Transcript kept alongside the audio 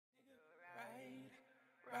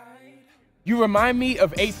You remind me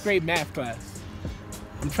of 8th grade math class.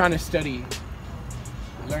 I'm trying to study you,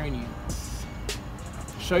 learn you,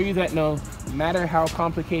 show you that no matter how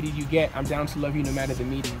complicated you get, I'm down to love you no matter the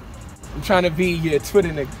medium. I'm trying to be your Twitter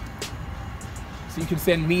nigga, so you can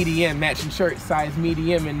send medium, matching shirt size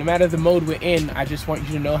medium, and no matter the mode we're in, I just want you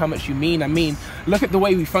to know how much you mean. I mean, look at the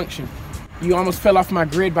way we function. You almost fell off my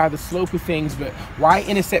grid by the slope of things, but why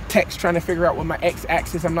intercept text trying to figure out what my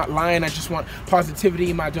x-axis? I'm not lying, I just want positivity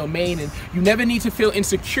in my domain, and you never need to feel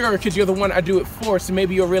insecure because you're the one I do it for, so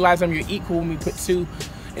maybe you'll realize I'm your equal when we put 2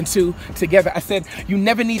 and 2 together. I said, you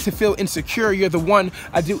never need to feel insecure, you're the one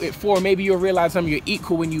I do it for, maybe you'll realize I'm your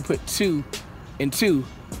equal when you put 2 and 2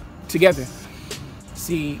 together.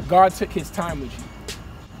 See, God took his time with you,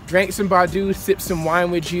 drank some Badu, sipped some wine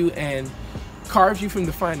with you, and carved you from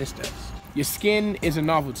the finest dust. Your skin is a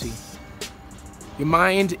novelty. Your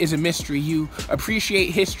mind is a mystery. You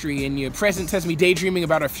appreciate history, and your presence has me daydreaming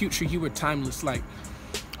about our future. You were timeless, like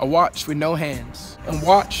a watch with no hands. And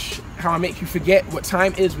watch how I make you forget what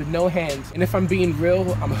time is with no hands. And if I'm being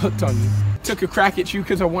real, I'm hooked on you. Took a crack at you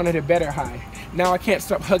because I wanted a better high. Now I can't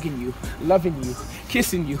stop hugging you, loving you,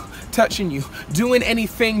 kissing you, touching you, doing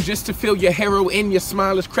anything just to feel your heroin. Your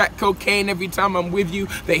smile is crack cocaine. Every time I'm with you,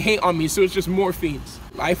 they hate on me, so it's just morphines.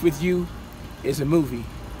 Life with you is a movie.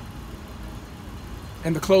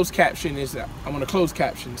 And the closed caption is, I want to close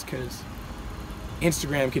captions because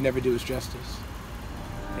Instagram can never do its justice.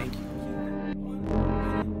 Thank you.